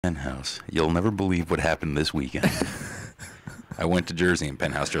Penthouse. You'll never believe what happened this weekend. I went to Jersey and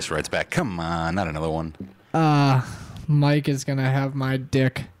Penthouse just writes back, come on, not another one. Mike is going to have my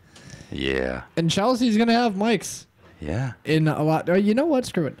dick. Yeah. And Chelsea's going to have Mike's. Yeah. In a lot. Oh, you know what?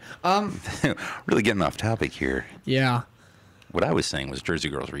 Screw it. Really getting off topic here. Yeah. What I was saying was Jersey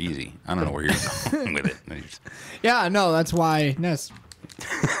girls were easy. I don't know where you're going with it. Yeah, no, that's why. Ness.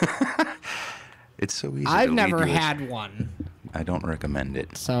 It's so easy. I've never had one. I don't recommend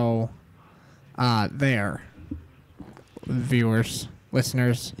it. So, there. Viewers,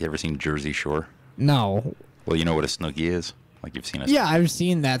 listeners. You ever seen Jersey Shore? No. Well, you know what a Snooki is? Like you've seen it. Yeah, I've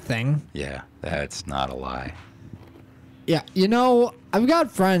seen that thing. Yeah, that's not a lie. Yeah, you know, I've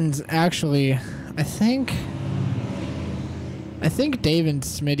got friends, actually. I think Dave and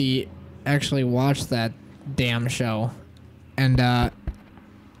Smitty actually watched that damn show. And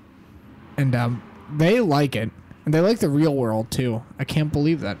they like it. And they like the Real World, too. I can't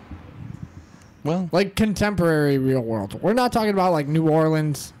believe that. Well, like contemporary Real World. We're not talking about like New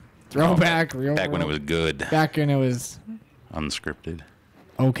Orleans, throwback, Real World. Back when it was good. Back when it was unscripted.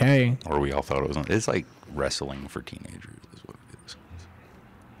 Okay. Or we all thought it was. It's like wrestling for teenagers is what it is.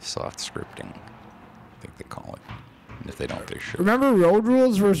 Soft scripting, I think they call it. And if they don't, they should. Remember Road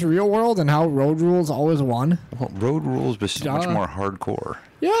Rules versus Real World and how Road Rules always won? Well, Road Rules was so much more hardcore.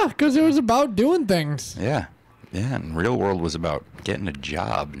 Yeah, because it was about doing things. Yeah. Yeah, and Real World was about getting a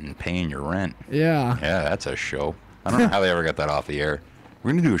job and paying your rent. Yeah. Yeah, that's a show. I don't know how they ever got that off the air.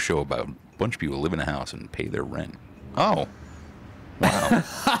 We're going to do a show about a bunch of people live in a house and pay their rent. Oh. Wow.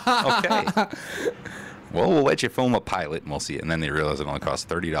 Okay. Well, we'll let you film a pilot and we'll see it. And then they realize it only costs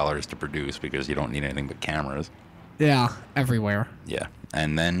 $30 to produce because you don't need anything but cameras. Yeah, everywhere. Yeah.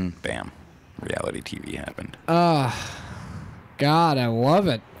 And then, bam, reality TV happened. God, I love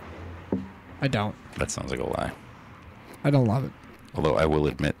it. I don't. That sounds like a lie. I don't love it. Although I will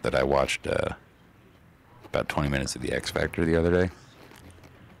admit that I watched about 20 minutes of the X Factor the other day,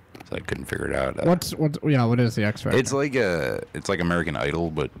 so I couldn't figure it out. What is the X Factor? It's like American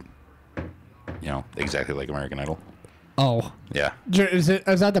Idol, but you know, exactly like American Idol. Oh. Yeah. Is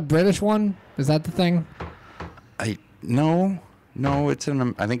that the British one? Is that the thing? No,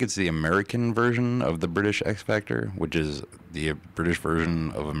 I think it's the American version of the British X Factor, which is the British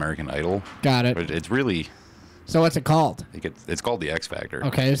version of American Idol. Got it. But it's really. So what's it called? It's called the X Factor.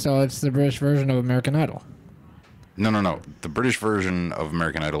 Okay, so it's the British version of American Idol. No. The British version of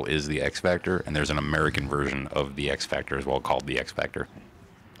American Idol is the X Factor, and there's an American version of the X Factor as well called the X Factor.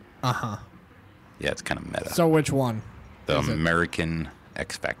 Uh-huh. Yeah, it's kind of meta. So which one? The American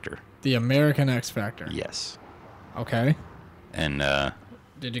X Factor. The American X Factor. Yes. Okay. And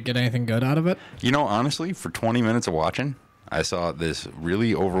did you get anything good out of it? You know, honestly, for 20 minutes of watching, I saw this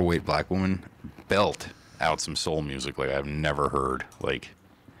really overweight black woman belt out some soul music like I've never heard.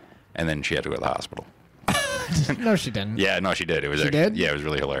 And then she had to go to the hospital. No, she didn't. Yeah, no, she did. She did? Yeah, it was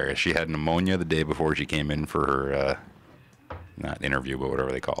really hilarious. She had pneumonia the day before she came in for her, not interview, but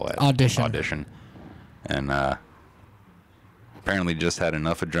whatever they call that. Audition. And apparently just had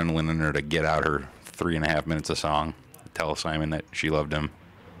enough adrenaline in her to get out her 3.5 minutes of song, tell Simon that she loved him,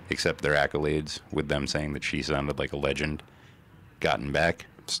 accept their accolades with them saying that she sounded like a legend, gotten back,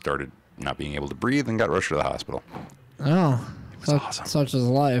 started not being able to breathe, and got rushed to the hospital. Oh. It was awesome. Such is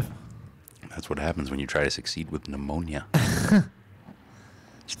life. That's what happens when you try to succeed with pneumonia.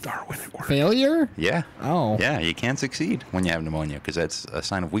 It's Darwin at work. Failure? Yeah. Oh. Yeah, you can't succeed when you have pneumonia because that's a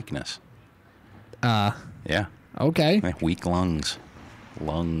sign of weakness. Yeah. Okay. Weak lungs.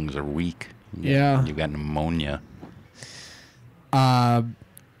 Lungs are weak. Yeah. You've got pneumonia. Yeah,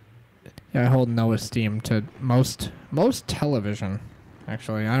 I hold no esteem to most television.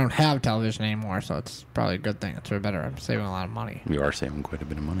 Actually, I don't have television anymore, so it's probably a good thing. It's better. I'm saving a lot of money. You are saving quite a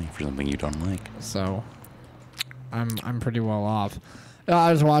bit of money for something you don't like. So, I'm pretty well off.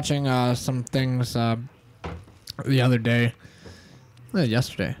 I was watching some things the other day.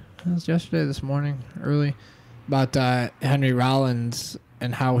 Yesterday. It was yesterday, this morning, early, about Henry Rollins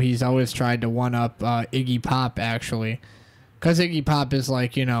and how he's always tried to one-up Iggy Pop, actually. Because Iggy Pop is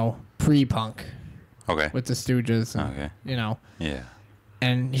like, pre-punk. Okay. With the Stooges. And, okay. Yeah.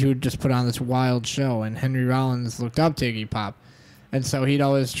 And he would just put on this wild show, and Henry Rollins looked up to Iggy Pop. And so he'd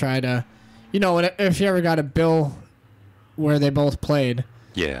always try to, if you ever got a bill where they both played.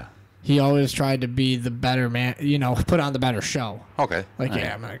 Yeah. He always tried to be the better man, put on the better show. Okay. I'm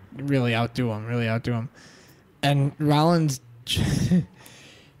going to really outdo him. And Rollins, he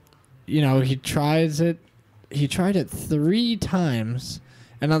tried it 3 times.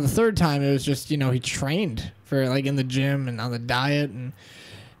 And on the 3rd time, it was just, he trained for, in the gym and on the diet and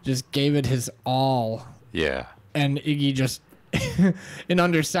just gave it his all. Yeah. And Iggy just in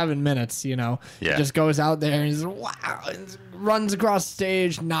under 7 minutes, you know. Yeah. He just goes out there and he's wow, and runs across the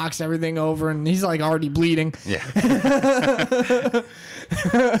stage, knocks everything over, and he's like already bleeding. Yeah.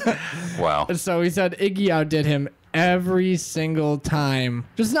 Wow. And so he said Iggy outdid him every single time.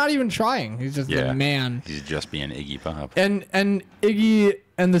 Just not even trying. He's just the man. He's just being Iggy Pop. And Iggy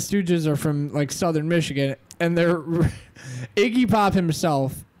and the Stooges are from like southern Michigan, and they're Iggy Pop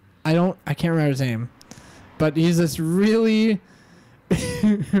himself. I can't remember his name, but he's this really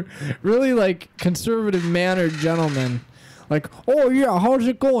really like conservative mannered gentleman. Like, oh yeah, how's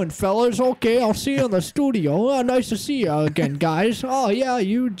it going, fellas? Okay, I'll see you in the studio. Oh, nice to see you again, guys. Oh yeah,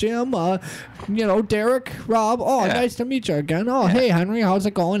 you, Jim, you know, Derek, Rob. Oh, nice to meet you again. Oh, hey, Henry, how's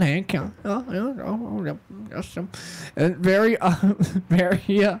it going, Hank? And very,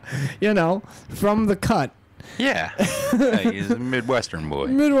 you know, from the cut. Yeah. He's a Midwestern boy.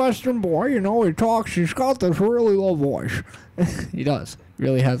 Midwestern boy, you know, he talks. He's got this really low voice. He does.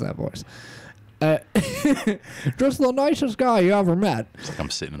 Really has that voice. Just the nicest guy you ever met. It's like I'm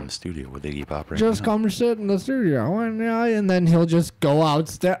sitting in the studio with Iggy Pop right just now. Come sit in the studio, and then he'll just go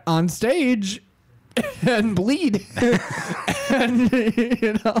out on stage and bleed. And,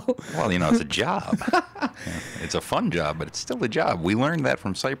 you know. Well, you know, it's a job. It's a fun job, but it's still a job. We learned that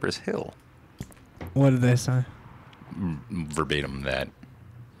from Cypress Hill. What did they say? Verbatim that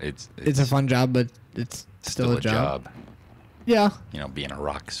it's a fun job, but it's still a job. Yeah. You know, being a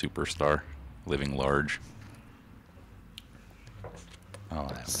rock superstar, living large. Oh,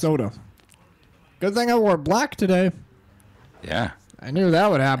 soda. Good thing I wore black today. Yeah. I knew that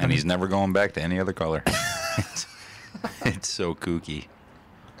would happen. And he's never going back to any other color. It's so kooky.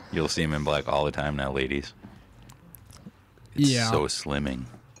 You'll see him in black all the time now, ladies. It's so slimming.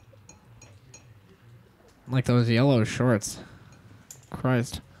 Like those yellow shorts.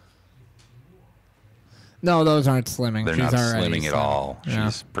 Christ. No, those aren't slimming. They're not slimming at all. Yeah.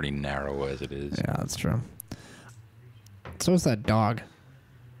 She's pretty narrow as it is. Yeah, that's true. So is that dog.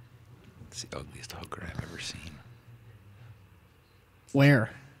 It's the ugliest hooker I've ever seen. Where?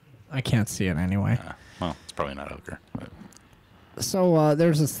 I can't see it anyway. Well, it's probably not a hooker. But. So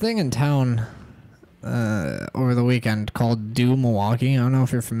there's this thing in town over the weekend called Do Milwaukee. I don't know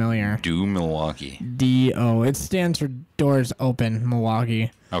if you're familiar. Do Milwaukee. D-O. It stands for Doors Open Milwaukee.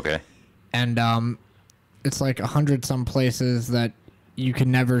 Okay. And it's like 100-some places that you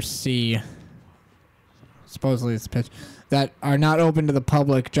can never see. Supposedly it's a pitch that are not open to the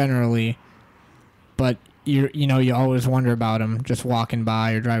public generally, but you always wonder about them just walking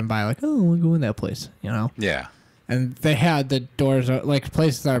by or driving by, like, oh, we'll go in that place, you know? Yeah. And they had the doors, like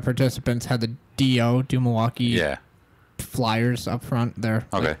places that are participants had the Do Milwaukee flyers up front. They're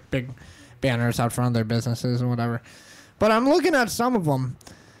like big banners out front of their businesses and whatever. But I'm looking at some of them,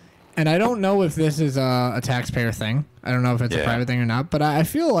 and I don't know if this is a taxpayer thing. I don't know if it's a private thing or not, but I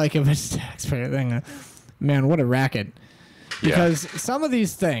feel like if it's a taxpayer thing, man, what a racket. Because some of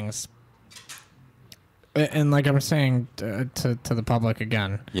these things, and like I'm saying to the public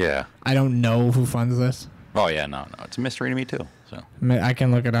again, I don't know who funds this. Oh, yeah, no. It's a mystery to me, too. So I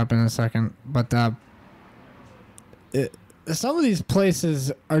can look it up in a second. But some of these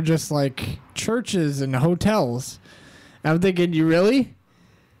places are just like churches and hotels. I'm thinking, you really?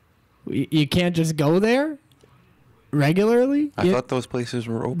 You can't just go there regularly? I thought those places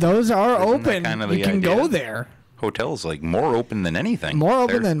were open. Those are open. Kind of you can go there. Hotels, like, more open than anything. More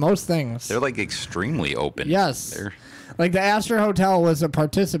open than most things. They're, like, extremely open. Yes. Like, the Astor Hotel was a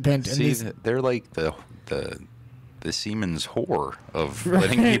participant. They're like the Siemens whore of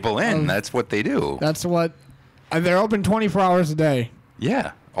letting people in. That's what they do. That's what... they're open 24 hours a day.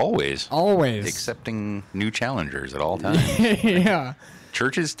 Yeah, always. Always. Accepting new challengers at all times. Yeah.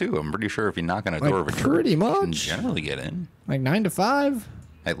 Churches, too. I'm pretty sure if you knock on a door of a church, pretty much. you can generally get in. Like 9 to 5?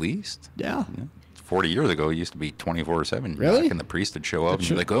 At least. Yeah. 40 years ago, it used to be 24/7. Really? And the priest would show up and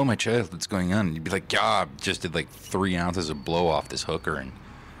be like, oh, my child, what's going on? And you'd be like, yeah, I just did like 3 ounces of blow off this hooker, and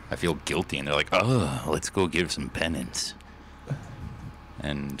I feel guilty. And they're like, oh, let's go give some penance.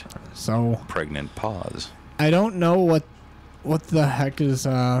 And so pregnant pause. I don't know what the heck is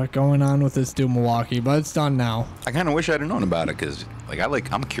going on with this Do Milwaukee, but it's done now. I kind of wish I'd have known about it because,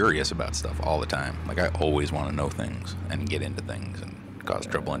 I'm curious about stuff all the time. Like, I always want to know things and get into things and cause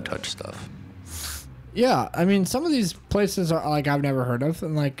trouble and touch stuff. Yeah, I mean, some of these places are like I've never heard of,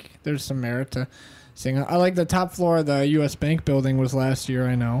 and like there's some merit to seeing. I like the top floor of the U.S. Bank building was last year,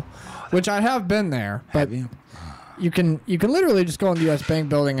 I know, which I have been there. But you can literally just go in the U.S. Bank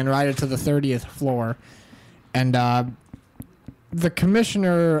building and ride it to the 30th floor, and the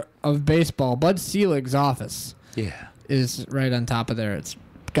commissioner of baseball, Bud Selig's office, is right on top of there. It's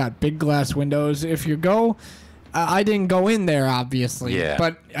got big glass windows. If you go I didn't go in there, obviously. Yeah.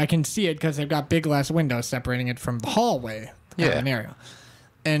 But I can see it because they've got big glass windows separating it from the hallway. Yeah. Area.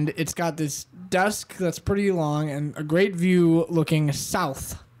 And it's got this desk that's pretty long and a great view looking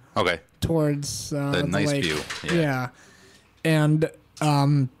south. Okay. Towards the nice lake. view. Yeah. And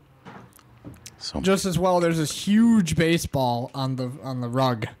so just as well, there's this huge baseball on the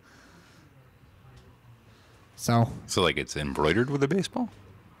rug. So like it's embroidered with a baseball?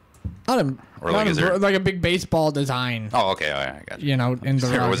 Or like a big baseball design. Oh, okay. I got you. You know, in the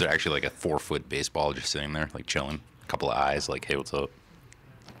rug. Or was it actually like a 4-foot baseball just sitting there, like chilling? A couple of eyes, like, hey, what's up?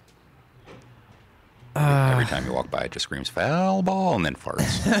 Every time you walk by, it just screams foul ball and then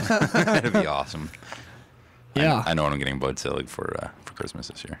farts. It'd be awesome. Yeah. I know what I'm getting Bud Selig for Christmas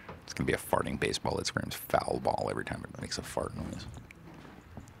this year. It's going to be a farting baseball that screams foul ball every time it makes a fart noise.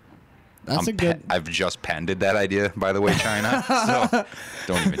 That's a good... I've just patented that idea, by the way, China. So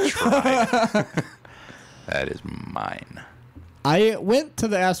don't even try. That is mine. I went to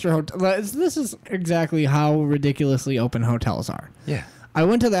the Astor Hotel. This is exactly how ridiculously open hotels are. Yeah. I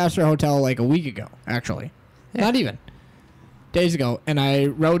went to the Astor Hotel like a week ago, actually. Yeah. Not even. Days ago. And I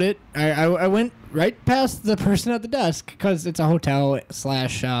wrote it. I went right past the person at the desk because it's a hotel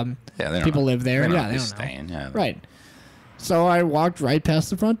 / people live there. They don't know. Staying. Yeah. Right. So I walked right past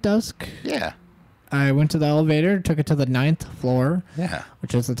the front desk. Yeah. I went to the elevator, took it to the 9th floor. Yeah.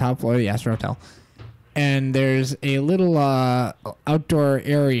 Which is the top floor of the Astor Hotel. And there's a little outdoor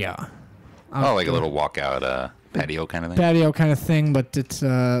area. Like a little walkout patio kind of thing? Patio kind of thing, but it's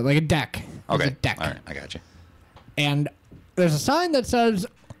like a deck. Okay. It's a deck. All right, I got you. And there's a sign that says,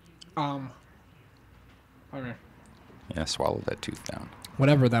 okay. Yeah, swallow that tooth down.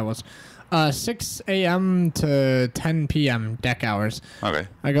 Whatever that was. 6 a.m. to 10 p.m. deck hours. Okay.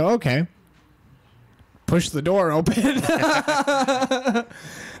 I go, okay. Push the door open.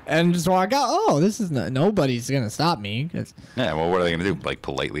 And just walk out. Oh, this is nobody's going to stop me. Yeah, well, what are they going to do? Like,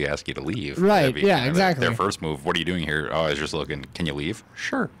 politely ask you to leave? Right, yeah, exactly. Their first move, what are you doing here? Oh, I was just looking. Can you leave?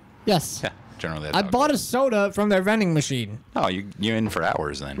 Sure. Yes. Yeah, generally that's I bought a soda from their vending machine. Oh, you're in for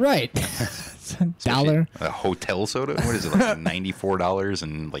hours then. Right. $1. A hotel soda? What is it, like $94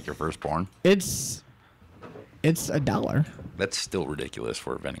 and like your firstborn? It's $1. That's still ridiculous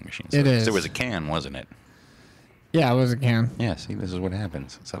for a vending machine. It is. It was a can, wasn't it? Yeah, it was a can. Yeah, see, this is what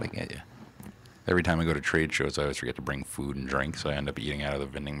happens. That's how they get you. Every time I go to trade shows, I always forget to bring food and drink, so I end up eating out of the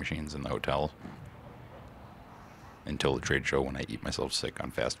vending machines in the hotel. Until the trade show when I eat myself sick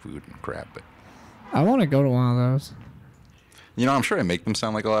on fast food and crap. But I want to go to one of those. You know, I'm sure I make them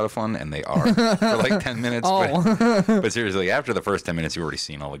sound like a lot of fun, and they are for like 10 minutes. Oh. But seriously, after the first 10 minutes, you've already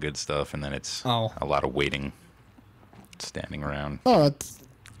seen all the good stuff, and then it's a lot of waiting, standing around. Oh, it's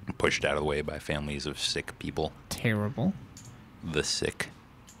pushed out of the way by families of sick people. Terrible. The sick.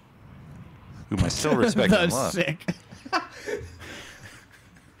 Whom I still respect and love. The sick.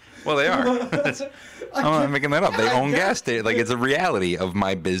 Well, they are. I'm not making that up. They own gas stations. Like, it's a reality of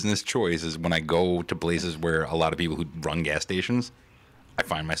my business choice is when I go to places where a lot of people who run gas stations, I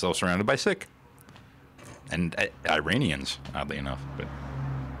find myself surrounded by sick. And Iranians, oddly enough. But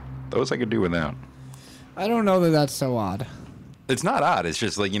those I could do without. I don't know that that's so odd. It's not odd. It's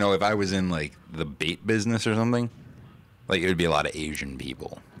just like, you know, if I was in like the bait business or something, like it would be a lot of Asian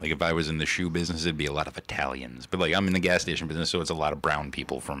people. Like if I was in the shoe business, it'd be a lot of Italians. But like I'm in the gas station business, so it's a lot of brown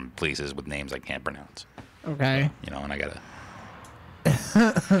people from places with names I can't pronounce. Okay. You know, and I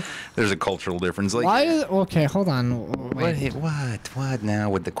gotta. There's a cultural difference. Like, why? Okay, hold on. Wait. What now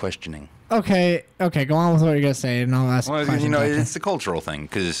with the questioning? Okay. Go on with what you're gonna say, and I'll ask. Well, you know, it's the cultural thing,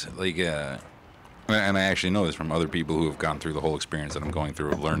 because like. And I actually know this from other people who have gone through the whole experience that I'm going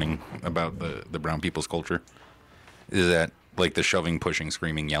through of learning about the brown people's culture, is that, like, the shoving, pushing,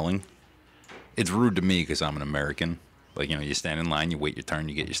 screaming, yelling, it's rude to me because I'm an American. Like, you know, you stand in line, you wait your turn,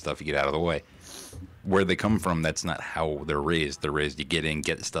 you get your stuff, you get out of the way. Where they come from, that's not how they're raised. They're raised, you get in,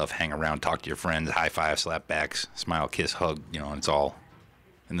 get stuff, hang around, talk to your friends, high five, slap backs, smile, kiss, hug, you know, and it's all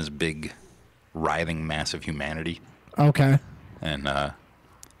in this big, writhing mass of humanity. Okay. And,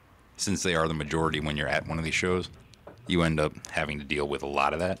 since they are the majority when you're at one of these shows, you end up having to deal with a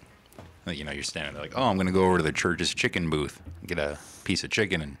lot of that. Like, you know, you're standing there like, oh, I'm going to go over to the church's chicken booth, get a piece of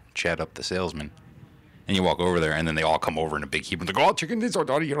chicken and chat up the salesman. And you walk over there, and then they all come over in a big heap and like, oh, chicken, this,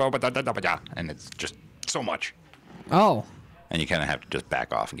 and it's just so much. Oh. And you kind of have to just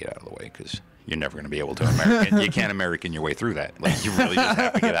back off and get out of the way because you're never going to be able to American. You can't American your way through that. Like, you really just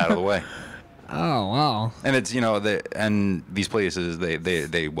have to get out of the way. Oh, wow. And it's, you know, and these places,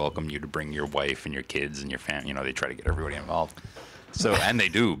 they welcome you to bring your wife and your kids and your family. You know, they try to get everybody involved. So, and they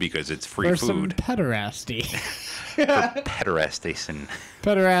do because it's free for food. some pederasty. For pederastation.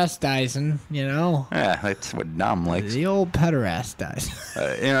 Pederastizing, you know. Yeah, that's what Dom likes. The old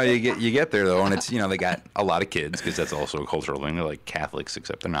pederastizing. You get there though, and it's they got a lot of kids because that's also a cultural thing. They're like Catholics,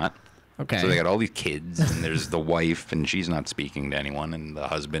 except they're not. Okay. So they got all these kids, and there's the wife, and she's not speaking to anyone, and the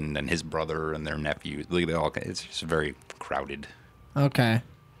husband and his brother and their nephew. They all. It's just very crowded. Okay.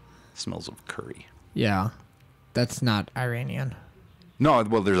 Smells of curry. Yeah, that's not Iranian. No,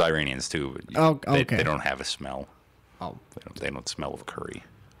 well, there's Iranians too. But okay. They don't have a smell. Oh. They don't smell of curry.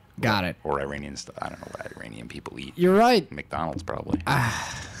 Got it. Or Iranians. I don't know what Iranian people eat. You're right. McDonald's probably. I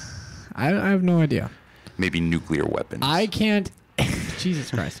have no idea. Maybe nuclear weapons. I can't. Jesus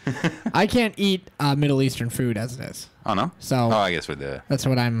Christ. I can't eat Middle Eastern food as it is. Oh no. So. I guess with the. That's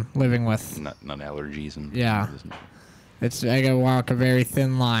what I'm living with. Nut allergies and. Yeah. I gotta walk a very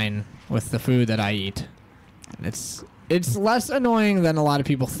thin line with the food that I eat. It's less annoying than a lot of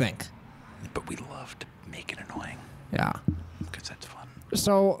people think. But we love to make it annoying. Yeah. Because that's fun.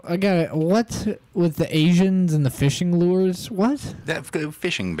 So, again, what with the Asians and the fishing lures? What? That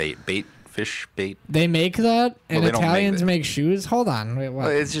fishing fish bait. They make that, and Italians make shoes? Hold on. Wait, what?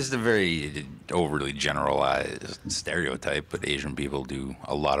 Well, it's just a very overly generalized stereotype, but Asian people do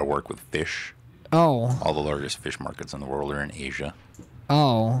a lot of work with fish. Oh. All the largest fish markets in the world are in Asia.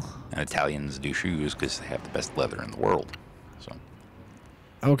 Oh. And Italians do shoes because they have the best leather in the world. So.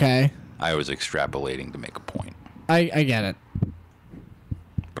 Okay. I was extrapolating to make a point. I get it.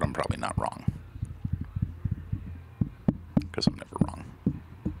 But I'm probably not wrong. Because I'm never wrong.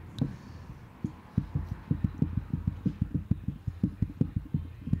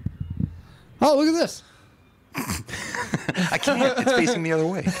 Oh, look at this. I can't. It's facing the other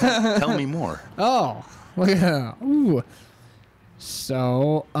way. Tell me more. Oh. Look at that. Ooh.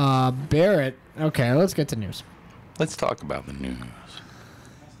 So, Barrett. Okay, let's get to news. Let's talk about the news.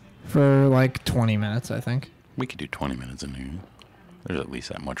 For like 20 minutes, I think. We could do 20 minutes of news. There's at least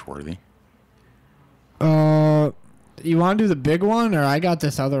that much worthy. You want to do the big one, or I got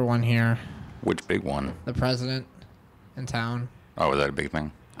this other one here? Which big one? The president in town. Oh, was that a big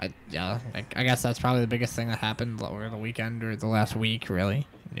thing? I guess that's probably the biggest thing that happened over the weekend or the last week, really.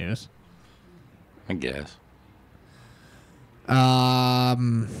 News. I guess. I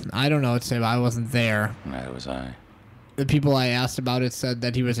don't know what to say, but I wasn't there. Neither was I. The people I asked about it said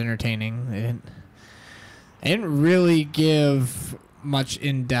that he was entertaining. They didn't really give much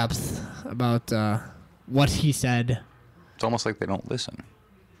in depth about what he said. It's almost like they don't listen.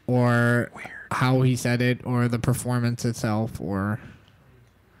 Or Weird. how he said it, or the performance itself, or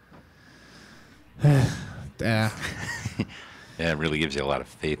yeah, it really gives you a lot of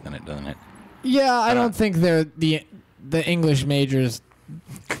faith in it, doesn't it? Yeah, I don't think they're the English majors.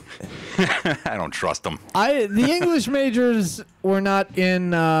 I don't trust them. The English majors were not in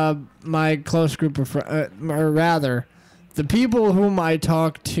my close group of friends, or rather, the people whom I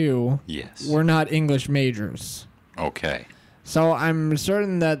talked to were not English majors. Okay. So I'm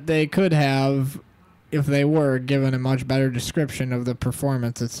certain that they could have, if they were, given a much better description of the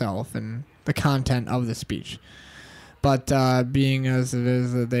performance itself and the content of the speech. But being as it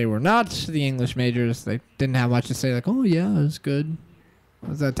is that they were not the English majors, they didn't have much to say. Like, oh yeah, it was good. What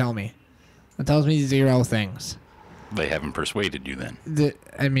does that tell me? That tells me 0 things. They haven't persuaded you then. They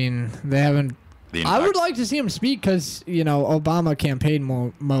haven't. I would like to see him speak because, Obama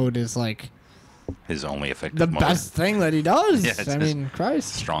campaign mode is like his only effective the mode. Best thing that he does. Yeah,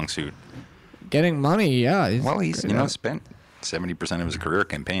 Christ. Strong suit. Getting money, yeah. He's spent 70% of his career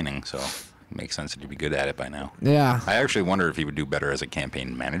campaigning, so it makes sense that he'd be good at it by now. Yeah. I actually wonder if he would do better as a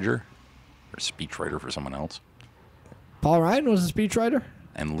campaign manager or speechwriter for someone else. Paul Ryan was a speechwriter.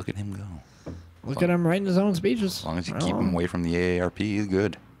 And look at him go. Look at him writing his own speeches. As long as you keep him away from the AARP, he's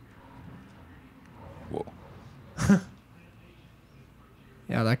good. Whoa.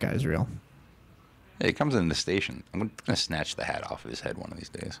 Yeah, that guy's real. Hey, he comes in the station. I'm going to snatch the hat off of his head one of these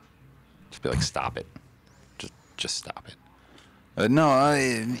days. Just be like, stop it. Just stop it.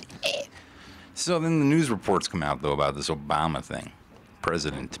 So then the news reports come out, though, about this Obama thing.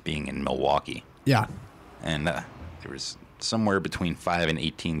 President being in Milwaukee. Yeah. And there was somewhere between 5,000 and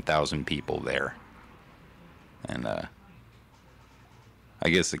 18,000 people there. And I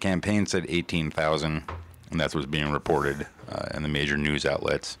guess the campaign said 18,000, and that's what's being reported in the major news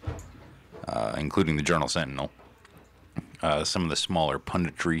outlets, including the Journal Sentinel. Some of the smaller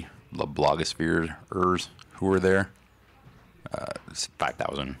punditry, the blogospheres who were there,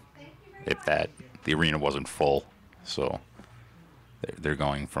 5,000, if that. The arena wasn't full, so they're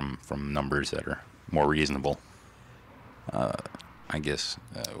going from numbers that are more reasonable. I guess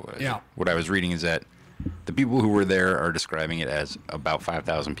what I was reading is that The people who were there are describing it as about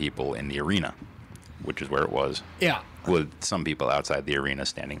 5,000 people in the arena, which is where it was. Yeah. With some people outside the arena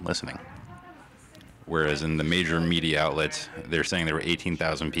standing listening. Whereas in the major media outlets, they're saying there were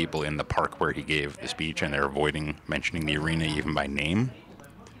 18,000 people in the park where he gave the speech, and they're avoiding mentioning the arena even by name.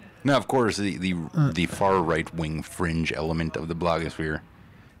 Now, of course, the far right-wing fringe element of the blogosphere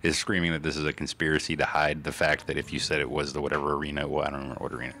is screaming that this is a conspiracy to hide the fact that if you said it was the whatever arena, well, I don't remember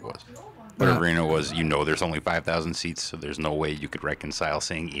what arena it was. Whatever arena it was, there's only 5,000 seats, so there's no way you could reconcile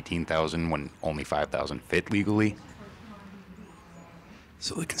saying 18,000 when only 5,000 fit legally.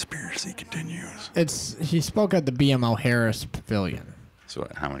 So the conspiracy continues. He spoke at the BMO Harris Pavilion. So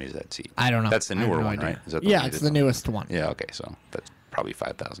how many is that seat? I don't know. That's the newer one, right? Is that it's the newest one. Yeah, okay, so that's probably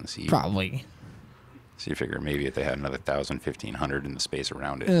 5,000 seats. Probably. So you figure maybe if they had another 1,000, 1,500 in the space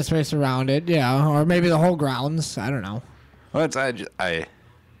around it. In the space around it, yeah. Or maybe the whole grounds. I don't know. Well, I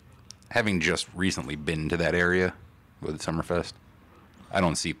having just recently been to that area with Summerfest, I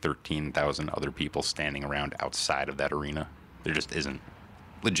don't see 13,000 other people standing around outside of that arena. There just isn't.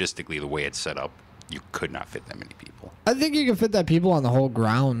 Logistically, the way it's set up, you could not fit that many people. I think you can fit that people on the whole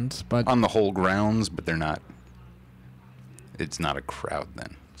grounds, but... On the whole grounds, but they're not... It's not a crowd,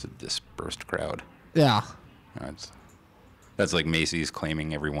 then. It's a dispersed crowd. Yeah. That's like Macy's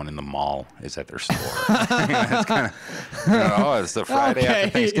claiming everyone in the mall is at their store. That's kind of, it's the Friday after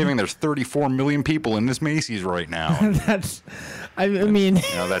Thanksgiving. There's 34 million people in this Macy's right now. I mean...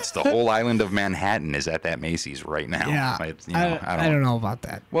 that's the whole island of Manhattan is at that Macy's right now. Yeah. I don't know about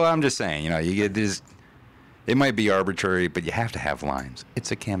that. Well, I'm just saying, you get this... It might be arbitrary, but you have to have lines.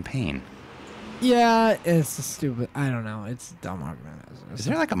 It's a campaign. Yeah, it's stupid. I don't know. It's a dumb argument. Is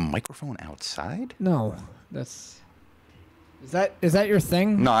there like a microphone outside? No. That's... Is that your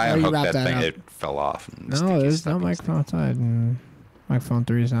thing? No, I unhooked that thing. It fell off. No, there's no microphone outside. And microphone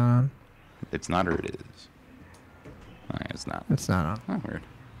 3 is not on. It's not, or it is? It's not. It's not on. Oh, weird.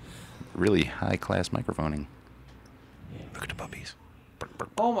 Really high-class microphoning. Look at the puppies.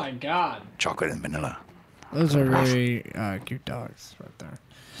 Oh, my God. Chocolate and vanilla. Those are very cute dogs right there.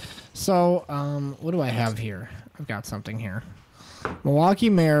 So, what do I have here? I've got something here. Milwaukee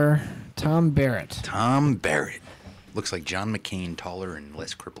Mayor Tom Barrett. Tom Barrett. Looks like John McCain, taller and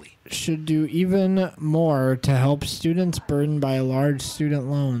less cripply. Should do even more to help students burdened by large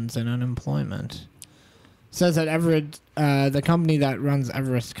student loans and unemployment. Says that the company that runs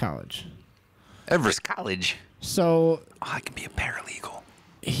Everest College. Everest College? So... Oh, I can be a paralegal.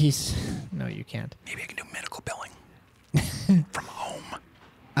 No, you can't. Maybe I can do medical billing. From home.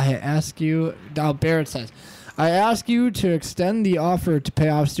 Barrett says, I ask you to extend the offer to pay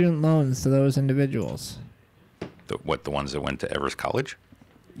off student loans to those individuals. The ones that went to Everest College?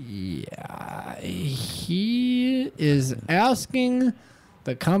 Yeah. He is asking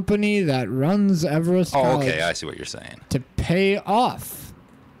the company that runs Everest College... okay, I see what you're saying. ...to pay off...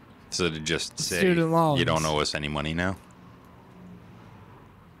 So to just say, student loans. You don't owe us any money now?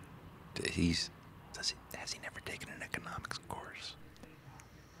 Has he never taken an economics course?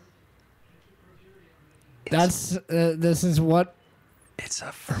 This is what... It's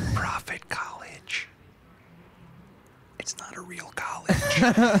a for-profit college. It's not a real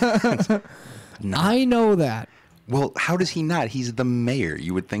college. I know that. Well, how does he not? He's the mayor.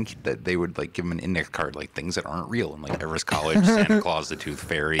 You would think that they would give him an index card, things that aren't real, and Everest College, Santa Claus, the Tooth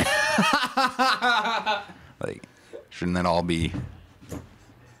Fairy. Shouldn't that all be?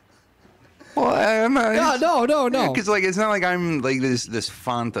 Well, no. Because it's not like I'm this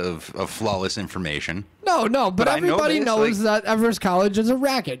font of flawless information. No, but everybody knows that Everest College is a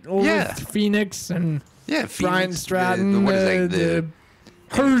racket. With Phoenix and Brian Stratton, the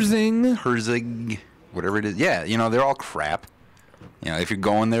Herzig, whatever it is. Yeah, they're all crap. If you're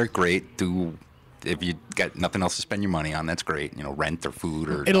going there, great. If you got nothing else to spend your money on, that's great. Rent or food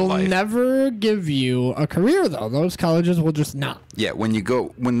or it'll life. Never give you a career, though. Those colleges will just not. Yeah,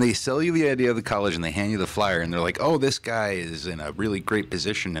 when they sell you the idea of the college and they hand you the flyer and they're like, oh, this guy is in a really great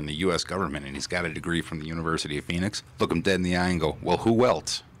position in the U.S. government and he's got a degree from the University of Phoenix, look him dead in the eye and go, well, who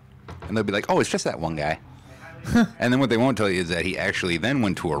else? And they'll be like, oh, it's just that one guy. And then what they won't tell you is that he actually then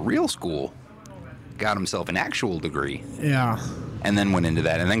went to a real school, got himself an actual degree. Yeah. And then went into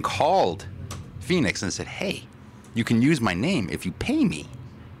that and then called Phoenix and said, hey, you can use my name if you pay me.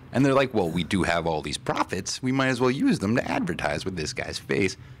 And they're like, well, we do have all these profits. We might as well use them to advertise with this guy's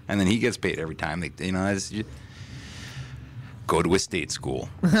face. And then he gets paid every time. Go to a state school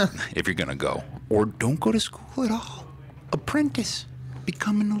if you're going to go. Or don't go to school at all. Apprentice.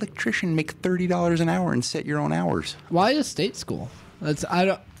 Become an electrician, make $30 an hour, and set your own hours. Why a state school?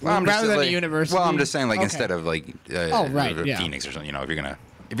 Rather than a university. Well, I'm just saying, instead of Phoenix or something, if you're gonna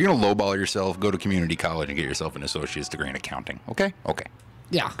If you're gonna lowball yourself, go to community college and get yourself an associate's degree in accounting. Okay.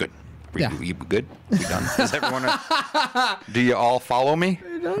 Yeah. Good. We good? We done? Does everyone? Do you all follow me?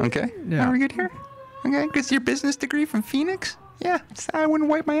 Okay. Yeah. Are we good here? Okay. Because your business degree from Phoenix? Yeah. I wouldn't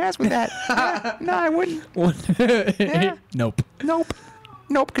wipe my ass with that. Yeah. No, I wouldn't. Yeah. Nope.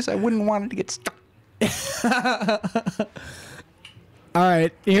 Because I wouldn't want it to get stuck. All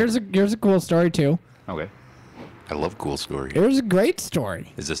right. Here's a cool story too. Okay. I love cool stories. Here's a great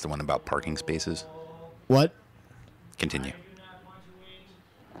story. Is this the one about parking spaces? What? Continue.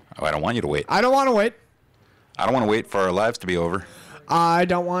 Oh, I don't want you to wait. I don't want to wait. I don't want to wait for our lives to be over. I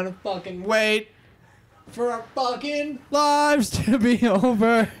don't want to fucking wait for our fucking lives to be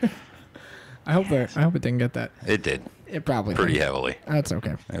over. I hope it didn't get that. It did. It probably pretty did. heavily. That's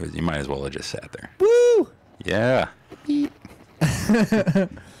okay. You might as well have just sat there. Woo! Yeah. Beep.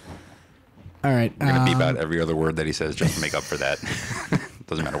 All right. We're gonna beep out every other word that he says just to make up for that.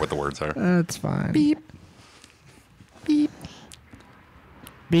 Doesn't matter what the words are. That's fine. Beep. Beep.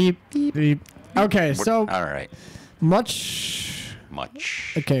 Beep. Beep. Beep. Okay, so all right. Much.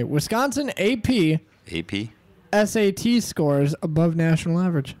 Okay, Wisconsin AP SAT scores above national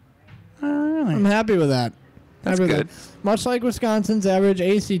average. Really? I'm happy with that. That's good. Much like Wisconsin's average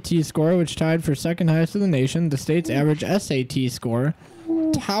ACT score, which tied for second highest in the nation, the state's average SAT score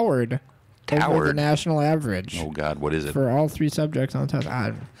towered over the national average. Oh, God, what is it? For all three subjects on the test.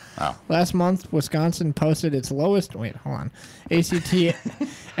 Last month, Wisconsin posted its lowest, ACT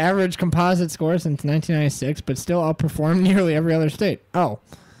average composite score since 1996, but still outperformed nearly every other state. Oh.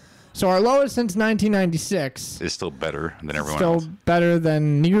 So our lowest since 1996 is still better than everyone else. Still better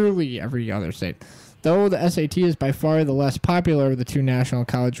than nearly every other state. Though the SAT is by far the less popular of the two national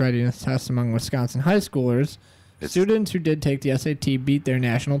college readiness tests among Wisconsin high schoolers, students who did take the SAT beat their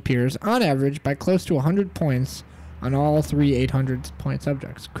national peers on average by close to 100 points on all three 800-point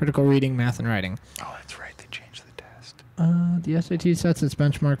subjects: critical reading, math, and writing. Oh, that's right. They changed the test. The SAT sets its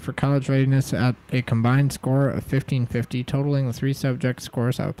benchmark for college readiness at a combined score of 1550, totaling the three subject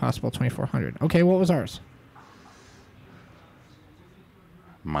scores at a possible 2400. Okay, what was ours?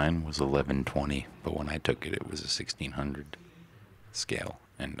 Mine was 1120, but when I took it, it was a 1600 scale,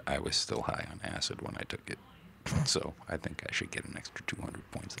 and I was still high on acid when I took it. So I think I should get an extra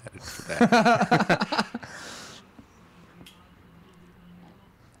 200 points added for that.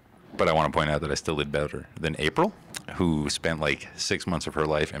 But I want to point out that I still did better than April, who spent like 6 months of her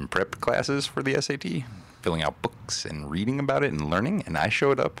life in prep classes for the SAT, filling out books and reading about it and learning, and I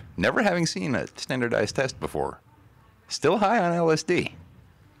showed up never having seen a standardized test before, still high on LSD.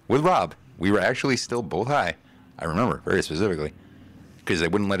 With Rob, we were actually still both high. I remember very specifically, because they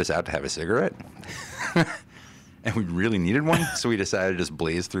wouldn't let us out to have a cigarette. And we really needed one, so we decided to just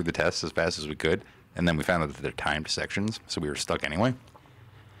blaze through the tests as fast as we could. And then we found out that they're timed sections, so we were stuck anyway.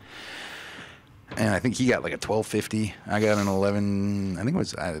 And I think he got like a 1250. I got an 11, I think it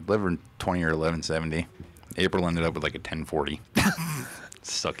was 1120 or 1170. April ended up with like a 1040.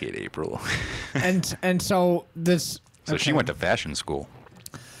 Suck it, April. and so this... So she went to fashion school.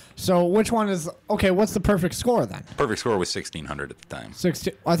 So which one is... Okay, what's the perfect score then? Perfect score was 1600 at the time.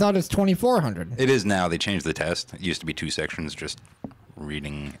 16. I thought it's 2400. It is now. They changed the test. It used to be 2 sections, just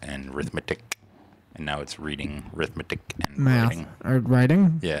reading and arithmetic. And now it's reading, arithmetic, and math. Writing. Or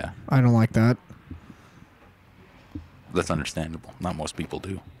writing? Yeah. I don't like that. That's understandable. Not most people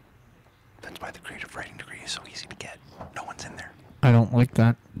do. That's why the creative writing degree is so easy to get. No one's in there. I don't like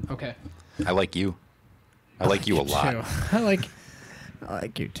that. Okay. I like you. I like you a lot. Too. I like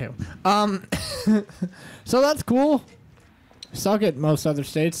you too. So that's cool. Suck it, most other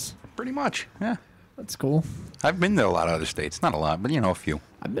states. Pretty much, yeah. That's cool. I've been to a lot of other states. Not a lot, but a few.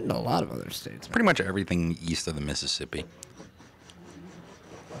 I've been to a lot of other states. Pretty much everything east of the Mississippi.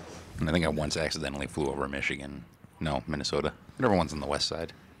 And I think I once accidentally flew over Michigan. No, Minnesota. Whatever one's on the west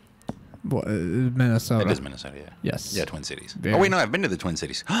side. What, Minnesota. It is Minnesota, yeah. Yes. Yeah, Twin Cities. Very. Oh, wait, no, I've been to the Twin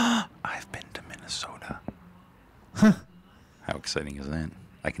Cities. I've been to Minnesota. Huh. How exciting is that?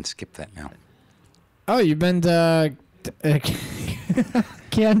 I can skip that now. Oh, you've been to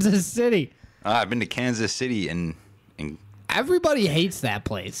Kansas City. I've been to Kansas City and everybody hates that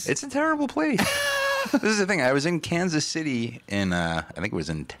place. It's a terrible place. This is the thing. I was in Kansas City in, I think it was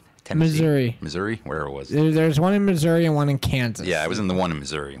in Tennessee. Missouri, where it was. There's one in Missouri and one in Kansas. Yeah, I was in the one in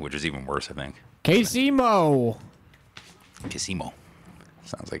Missouri, which is even worse, I think. Casimo.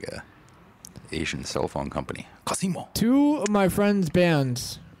 Sounds like a Asian cell phone company. Casimo. 2 of my friends'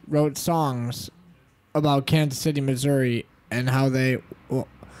 bands wrote songs about Kansas City, Missouri, and how they... Well,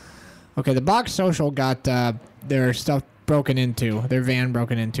 okay, the Box Social got their stuff broken into, their van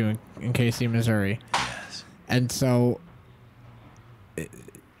broken into in KC, Missouri. Yes. And so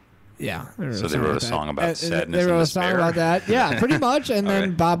Yeah. So they wrote a song about sadness. They wrote and a song about that. Yeah, pretty much. And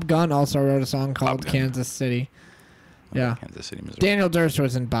then Bob Gunn also wrote a song called Kansas City. Yeah. Kansas City, Missouri. Daniel Durst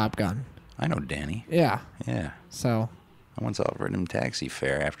was in Bob Gunn. I know Danny. Yeah. Yeah. So. I once offered him taxi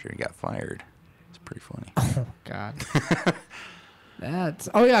fare after he got fired. It's pretty funny. Oh, God.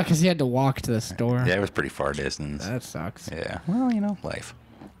 Oh, yeah, because he had to walk to the store. Yeah, it was pretty far distance. That sucks. Yeah. Well, you know, life.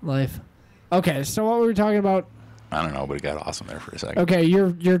 Okay, so what were we talking about? I don't know, but it got awesome there for a second. Okay,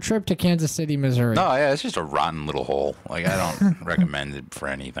 your trip to Kansas City, Missouri. No, yeah, it's just a rotten little hole. Like, I don't recommend it for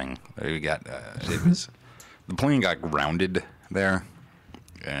anything. We got, the plane got grounded there,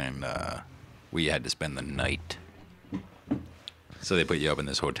 and we had to spend the night. So they put you up in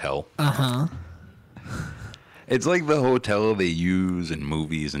this hotel. Uh-huh. It's like the hotel they use in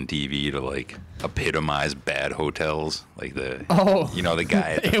movies and TV to, like, epitomize bad hotels. Like the, you know, the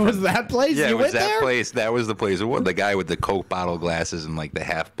guy. It was that place? Yeah, you it was went that there? place. That was the place. It was the guy with the Coke bottle glasses and, like, the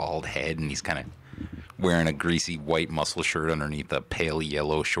half-bald head, and he's kind of wearing a greasy white muscle shirt underneath a pale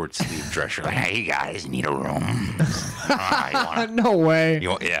yellow short-sleeve dress shirt. Like, hey, guys, need a room? No way.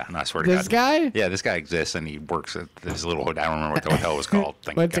 Yeah, no, I swear to God. This guy? Yeah, this guy exists, and he works at this little hotel. I don't remember what the hotel was called.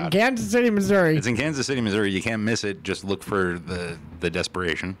 But it's in Kansas City, Missouri. It's in Kansas City, Missouri. You can't miss it. Just look for the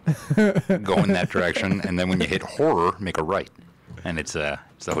desperation. Go in that direction, and then when you hit horror, make a right. And it's the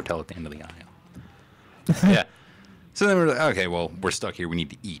hotel at the end of the aisle. Yeah. So then we're like, okay, well, we're stuck here. We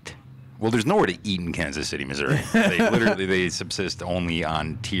need to eat. Well, there's nowhere to eat in Kansas City, Missouri. They subsist only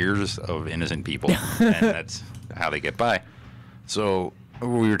on tears of innocent people, and that's how they get by. So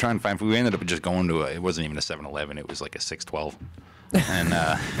we were trying to find food. We ended up just going to it wasn't even a 7-Eleven. It was like a 612, and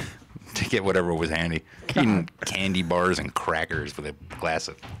to get whatever was handy. Eating candy bars and crackers with a glass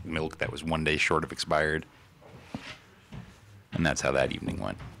of milk that was 1 day short of expired, and that's how that evening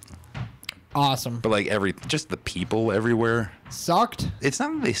went. Awesome. But like just the people everywhere sucked. It's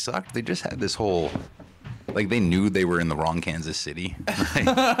not that they sucked. They just had this whole, like, they knew they were in the wrong Kansas City.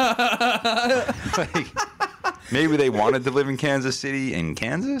 Like, maybe they wanted to live in Kansas City in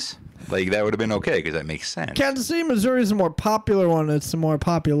Kansas. Like, that would have been okay because that makes sense. Kansas City, Missouri is the more popular one. It's the more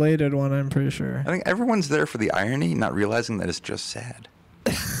populated one, I'm pretty sure. I think everyone's there for the irony, not realizing that it's just sad.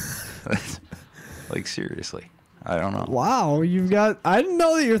 Like, seriously. I don't know. Wow, I didn't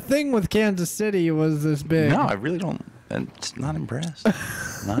know that your thing with Kansas City was this big. No, I really don't. I'm just not impressed.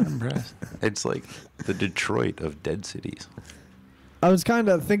 Not impressed. It's like the Detroit of dead cities. I was kind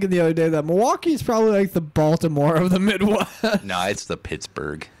of thinking the other day that Milwaukee's probably like the Baltimore of the Midwest. No, it's the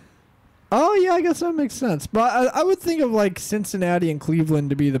Pittsburgh. Oh, yeah, I guess that makes sense. But I would think of like Cincinnati and Cleveland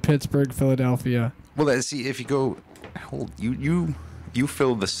to be the Pittsburgh, Philadelphia. Well, see, if you go, you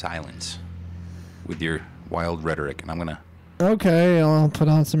fill the silence with your wild rhetoric, and I'm gonna. Okay, I'll put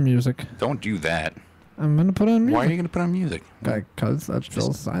on some music. Don't do that. I'm gonna put on music. Why are you gonna put on music? Because that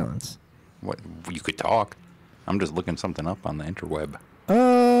fills silence. What? You could talk. I'm just looking something up on the interweb.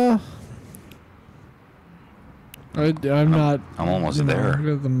 I'm not. I'm almost there.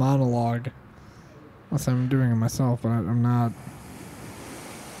 The monologue. Unless I'm doing it myself, but I'm not.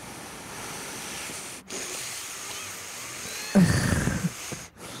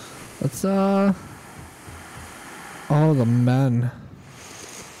 Let's Oh, the men.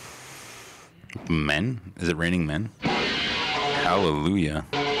 Men? Is it raining men? Hallelujah.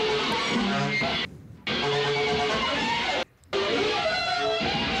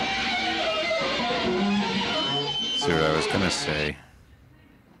 See what I was gonna say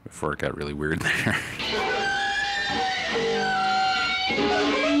before it got really weird there.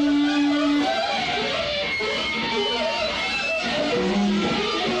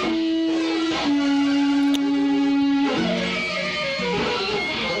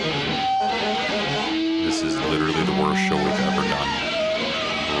 This is literally the worst show we've ever done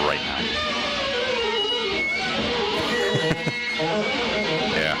right now.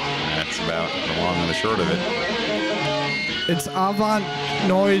 Yeah, that's about the long and the short of it. It's avant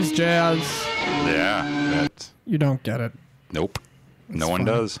noise jazz. Yeah, that's... You don't get it. Nope. No one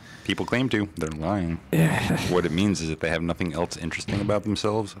does. People claim to. They're lying. Yeah. What it means is that they have nothing else interesting about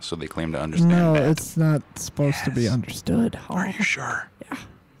themselves, so they claim to understand No, that. it's not supposed to be understood. Are you sure? Yeah.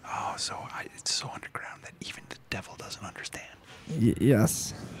 Oh, so it's so underground that even the devil doesn't understand.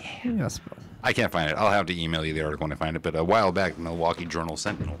 Yes. Yeah. Yes. I can't find it. I'll have to email you the article when I find it. But a while back, the Milwaukee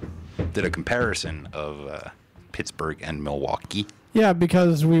Journal-Sentinel did a comparison of Pittsburgh and Milwaukee. Yeah,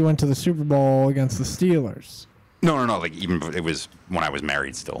 because we went to the Super Bowl against the Steelers. No. Like, even it was when I was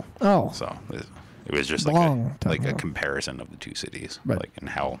married still. Oh. So it was just like a comparison of the two cities. Right. Like, and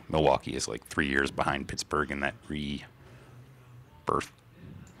how Milwaukee is like 3 years behind Pittsburgh in that rebirth.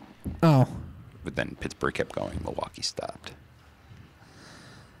 Oh. But then Pittsburgh kept going. Milwaukee stopped.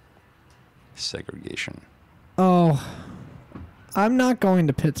 Segregation. Oh, I'm not going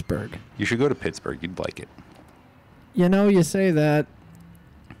to Pittsburgh. You should go to Pittsburgh. You'd like it. You know, you say that.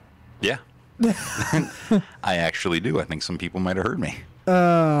 Yeah. I actually do. I think some people might have heard me.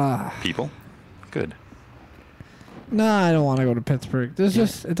 People? Good. Nah, I don't want to go to Pittsburgh.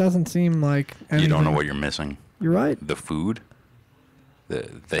 It doesn't seem like anything. You don't know what you're missing. You're right. The food,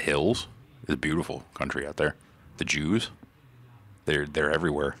 the hills, is beautiful country out there. The Jews, they're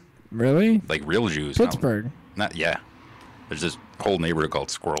everywhere. Really? Like real Jews. Pittsburgh. Yeah. There's this whole neighborhood called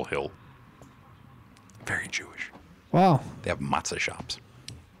Squirrel Hill. Very Jewish. Wow. They have matzah shops.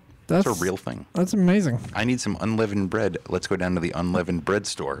 That's a real thing. That's amazing. I need some unleavened bread. Let's go down to the unleavened bread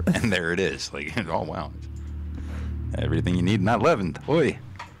store, and there it is. Like, oh wow, everything you need not leavened. Oi.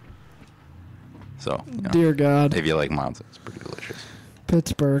 So, dear God, if you like matzah, it's pretty delicious.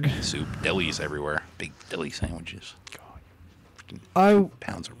 Pittsburgh. Soup, delis everywhere. Big deli sandwiches. God,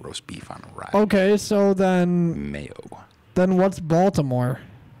 pounds of roast beef on a rye. Okay, so then mayo. Then what's Baltimore?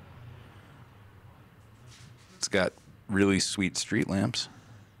 It's got really sweet street lamps.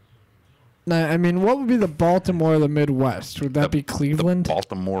 Now, I mean, what would be the Baltimore of the Midwest? Would that be Cleveland? The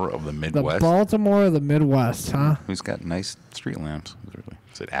Baltimore of the Midwest. The Baltimore of the Midwest, huh? Who's got nice street lamps?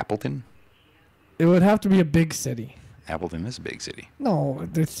 Is it Appleton? It would have to be a big city. Appleton is a big city. No,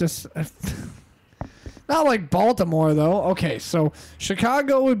 it's just not like Baltimore, though. Okay, so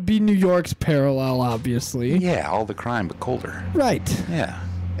Chicago would be New York's parallel, obviously. Yeah, all the crime, but colder. Right. Yeah.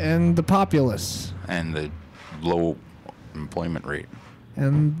 And the populace. And the low employment rate.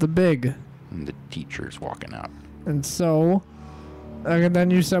 And the big. And the teachers walking out. And so, and then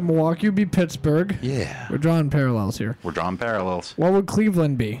you said Milwaukee would be Pittsburgh. Yeah. We're drawing parallels here. We're drawing parallels. What would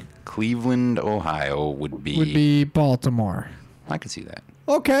Cleveland be? Cleveland, Ohio would be Baltimore. I could see that.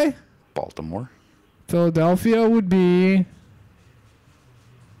 Okay. Baltimore. Philadelphia would be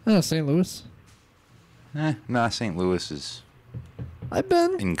St. Louis. Nah, St. Louis is I've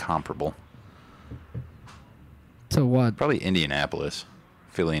been incomparable. To what? Probably Indianapolis.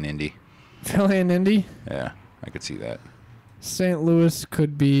 Philly and Indy. Philly and Indy? Yeah, I could see that. St. Louis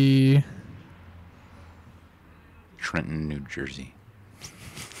could be Trenton, New Jersey.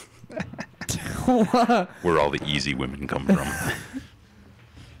 What? Where all the easy women come from.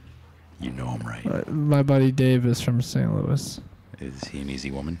 You know I'm right. My buddy Dave is from St. Louis. Is he an easy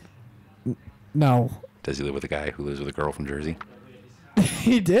woman? No. Does he live with a guy who lives with a girl from Jersey?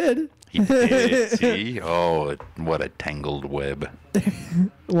 He did. He did. See? Oh, what a tangled web.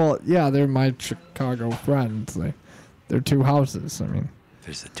 Well, yeah, they're my Chicago friends. They're two houses. I mean,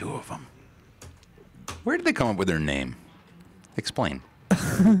 there's the two of them. Where did they come up with their name? Explain.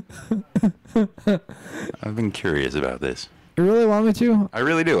 I've been curious about this. You really want me to? I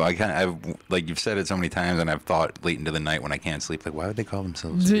really do. I've like you've said it so many times, and I've thought late into the night when I can't sleep, like, why would they call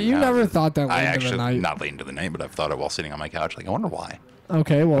themselves? You never thought that late into the night? Not late into the night, but I've thought it while sitting on my couch. Like, I wonder why.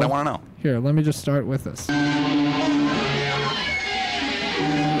 Okay, well, I want to know. Here, let me just start with this.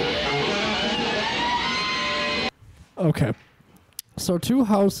 Okay, so two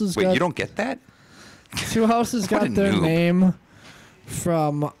houses. Wait, you don't get that? Two houses got their name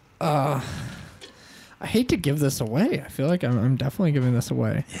from. I hate to give this away. I feel like I'm definitely giving this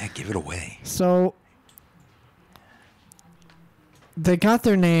away. Yeah, give it away. So they got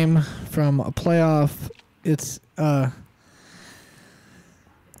their name from a playoff. It's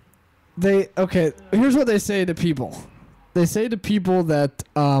here's what they say to people. They say to people that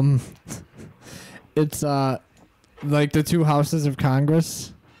it's like the two houses of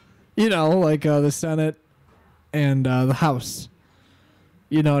Congress. You know, like the Senate and the House.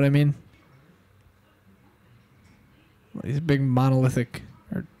 You know what I mean? These big monolithic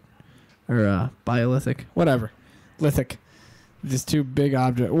or biolithic, whatever, lithic. These two big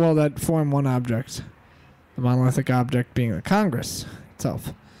objects. Well, that form one object. The monolithic object being the Congress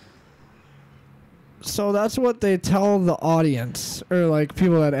itself. So that's what they tell the audience, or like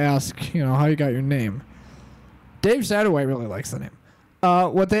people that ask, you know, how you got your name. Dave Satterwhite really likes the name.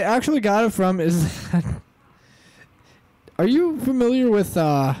 What they actually got it from is that. Are you familiar with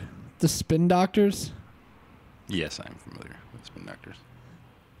the Spin Doctors? Yes, I'm familiar with Spin Doctors.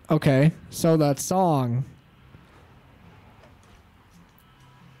 Okay, so that song,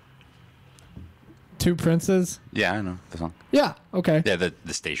 Two Princes? Yeah, I know the song. Yeah, okay. Yeah,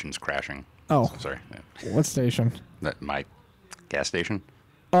 the station's crashing. Oh. So, sorry. Yeah. What station? My gas station.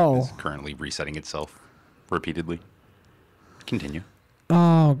 Oh. Is currently resetting itself repeatedly. Continue.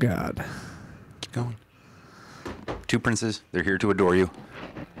 Oh, God. Keep going. Two princes, they're here to adore you.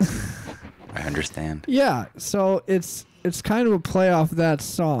 I understand. Yeah, so it's kind of a play off that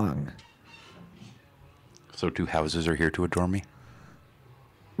song. So two houses are here to adore me?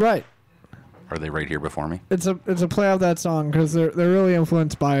 Right. Are they right here before me? It's a play of that song because they're really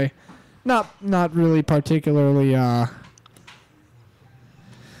influenced by, not really particularly the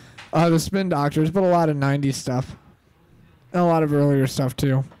Spin Doctors, but a lot of '90s stuff, and a lot of earlier stuff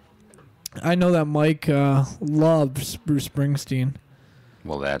too. I know that Mike loves Bruce Springsteen.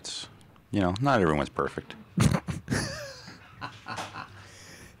 Well, that's, not everyone's perfect.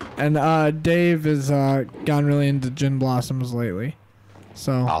 And Dave has gone really into Gin Blossoms lately.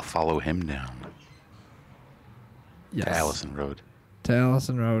 So I'll follow him down. Yes. To Allison Road. To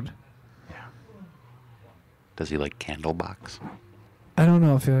Allison Road. Yeah. Does he like Candlebox? I don't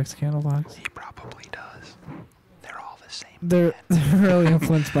know if he likes Candlebox. He probably does. They're all the same. They're really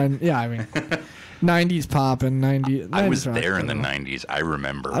influenced by 90s pop and 90s. I was there in the 90s. I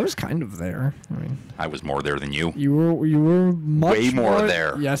remember. I was kind of there. I was more there than you. You were much way more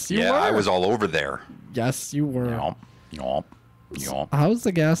there. Yes, you were. Yeah, I was all over there. Yes, you were. Yup. How's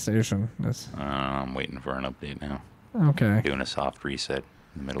the gas station? I'm waiting for an update now. Okay. Doing a soft reset.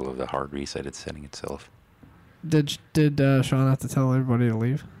 In the middle of the hard reset, it's setting itself. Did Sean have to tell everybody to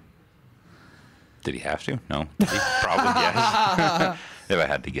leave? Did he have to? No. He probably yes. If I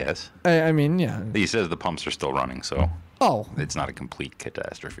had to guess. I mean, yeah. He says the pumps are still running, so. Oh. It's not a complete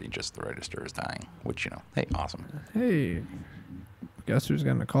catastrophe. Just the register is dying, which, hey, awesome. Hey, guess who's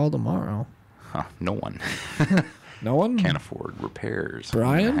going to call tomorrow? Huh, no one. No one? Can't afford repairs.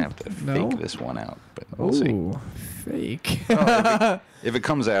 Brian? I have to fake this one out, but we'll see. Fake. If it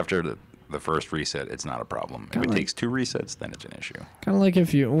comes after the first reset, it's not a problem. If it takes 2 resets, then it's an issue. Kind of like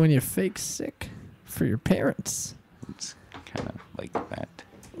when you fake sick for your parents. It's kind of like that.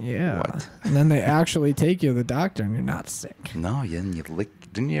 Yeah. What? And then they actually take you to the doctor and you're not sick. No, you lick.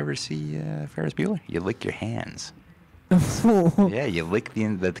 Didn't you ever see Ferris Bueller? You lick your hands. Yeah, you lick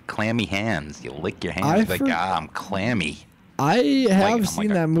the clammy hands. You lick your hands I'm clammy. I have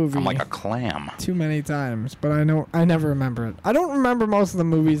seen that movie. I'm like a clam. Too many times, but I never remember it. I don't remember most of the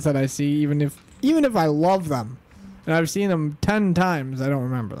movies that I see, even if I love them, and I've seen them 10 times. I don't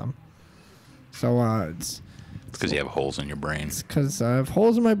remember them. So it's because you have holes in your brain. It's because I have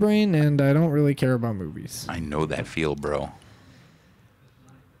holes in my brain, and I don't really care about movies. I know that feel, bro.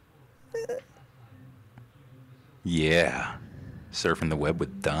 Yeah. Surfing the web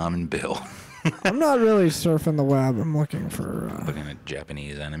with Dom and Bill. I'm not really surfing the web. I'm looking for... looking at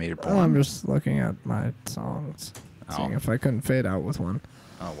Japanese animated porn? I'm just looking at my songs. Seeing if I couldn't fade out with one.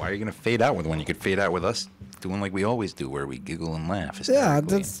 Oh, why are you going to fade out with one? You could fade out with us doing like we always do, where we giggle and laugh. Yeah,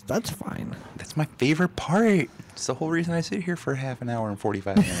 that's fine. That's my favorite part. It's the whole reason I sit here for half an hour and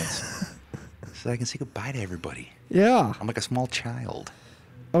 45 minutes. So I can say goodbye to everybody. Yeah. I'm like a small child.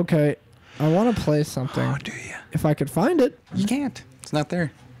 Okay. I want to play something. Oh, do you? If I could find it. You can't. It's not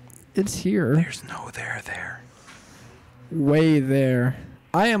there. It's here. There's no there. Way there.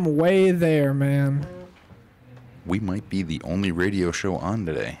 I am way there, man. We might be the only radio show on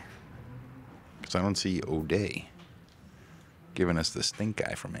today. Because I don't see O'Day giving us the stink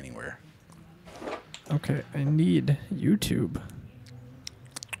guy from anywhere. Okay, I need YouTube.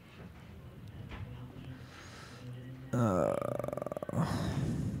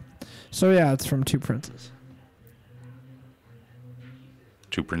 So yeah, it's from Two Princes.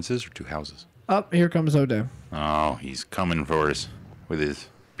 2 princes or 2 houses? Oh, here comes O'Day. Oh, he's coming for us with his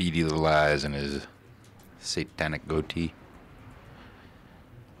beady little eyes and his satanic goatee.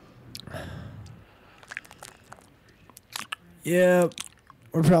 Yeah,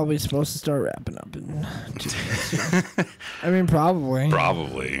 we're probably supposed to start wrapping up in 2 minutes. I mean, probably.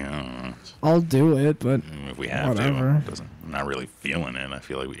 Probably. I'll do it, but if we have whatever. to. I'm not really feeling it. I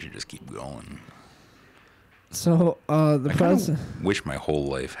feel like we should just keep going. So, the president... wish my whole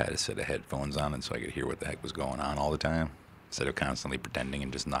life had a set of headphones on it so I could hear what the heck was going on all the time, instead of constantly pretending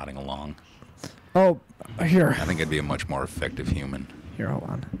and just nodding along. Oh, here. I think I'd be a much more effective human. Here, hold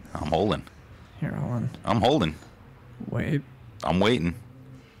on. I'm holding. Here, hold on. I'm holding. Wait. I'm waiting.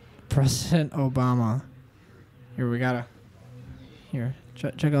 President Obama. Here, we gotta... Here,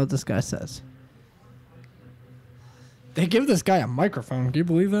 check out what this guy says. They give this guy a microphone. Do you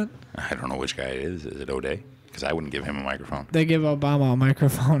believe that? I don't know which guy it is. Is it O'Day? Because I wouldn't give him a microphone. They give Obama a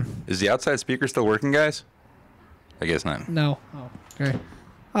microphone. Is the outside speaker still working, guys? I guess not. No. Oh, okay.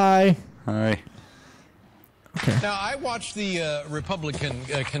 Hi. Hi. Okay. Now, I watched the Republican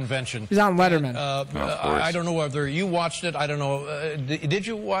convention. He's on Letterman. I don't know whether you watched it. I don't know. Did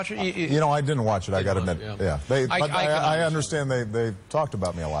you watch it? I didn't watch it. I got to admit. Yeah. I understand they talked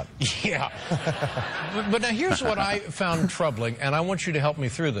about me a lot. Yeah. but now here's what I found troubling, and I want you to help me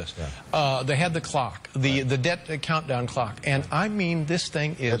through this. Yeah. They had the clock, the debt countdown clock, and I mean this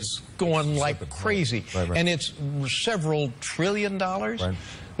thing is going like crazy, and it's several $1 trillion. Right.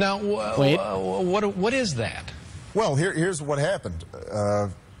 Now, what is that? Well, here's what happened.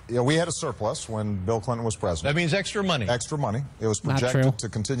 We had a surplus when Bill Clinton was president. That means extra money. Extra money. It was projected to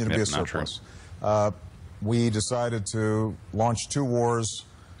continue to be a surplus. We decided to launch 2 wars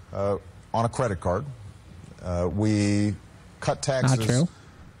on a credit card. We cut taxes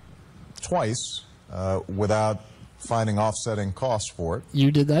twice without finding offsetting costs for it.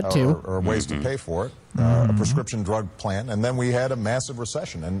 You did that too. Or ways to pay for it. A prescription drug plan. And then we had a massive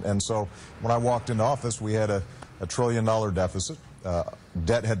recession. And so when I walked into office, we had a $1 trillion deficit.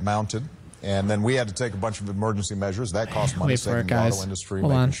 Debt had mounted. And then we had to take a bunch of emergency measures. That cost money, saving the auto industry,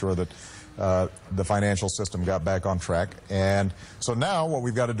 making sure that the financial system got back on track. And so now what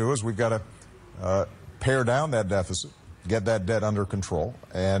we've got to do is we've got to pare down that deficit, get that debt under control.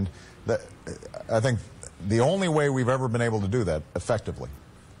 And I think the only way we've ever been able to do that effectively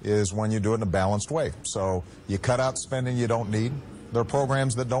is when you do it in a balanced way. So you cut out spending you don't need. There are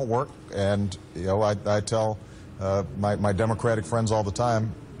programs that don't work. And I tell my Democratic friends all the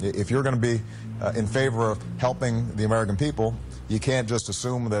time, if you're going to be in favor of helping the American people, you can't just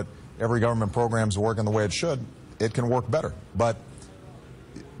assume that every government program is working the way it should. It can work better. But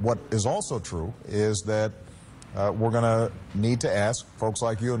what is also true is that we're going to need to ask folks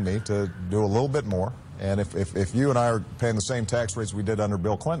like you and me to do a little bit more. And if you and I are paying the same tax rates we did under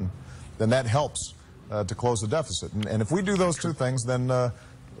Bill Clinton, then that helps to close the deficit. And if we do those 2 things,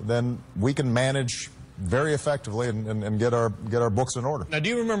 then we can manage very effectively and get our books in order. Now, do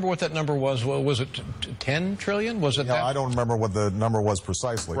you remember what that number was? Was it 10 trillion? Was it that? I don't remember what the number was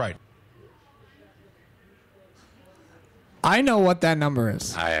precisely. Right. I know what that number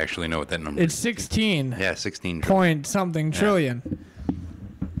is. I actually know what that number is. It's 16. Yeah, 16 point something trillion.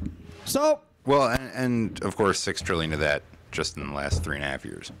 So. Well, and of course, 6 trillion of that just in the last 3.5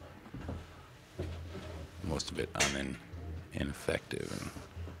 years. Most of it on an ineffective and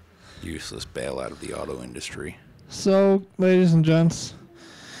useless bailout of the auto industry. So, ladies and gents,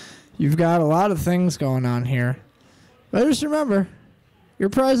 you've got a lot of things going on here. But just remember, your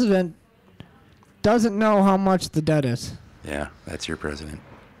president doesn't know how much the debt is. Yeah, that's your president,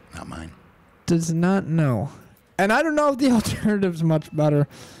 not mine. Does not know. And I don't know if the alternative's much better.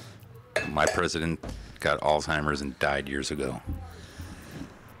 My president got Alzheimer's and died years ago.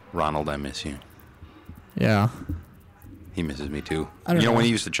 Ronald, I miss you. Yeah. He misses me too. I don't know. When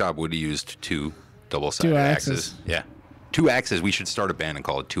he used to chop wood, he used 2 double-sided axes. Yeah. 2 axes. We should start a band and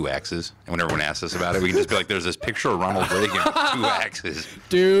call it 2 Axes. And when everyone asks us about it, we can just be like, there's this picture of Ronald Reagan with 2 axes.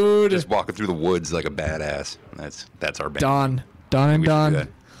 Dude. Just walking through the woods like a badass. That's our band. Done and done.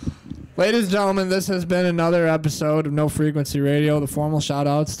 Ladies and gentlemen, this has been another episode of No Frequency Radio. The formal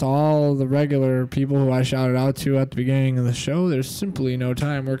shout-outs to all the regular people who I shouted out to at the beginning of the show. There's simply no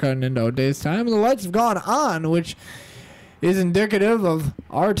time. We're cutting into a day's time. And the lights have gone on, which is indicative of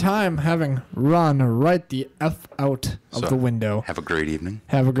our time having run right the F out of the window. Have a great evening.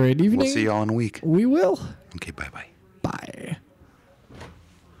 Have a great evening. We'll see you all in a week. We will. Okay, bye-bye. Bye.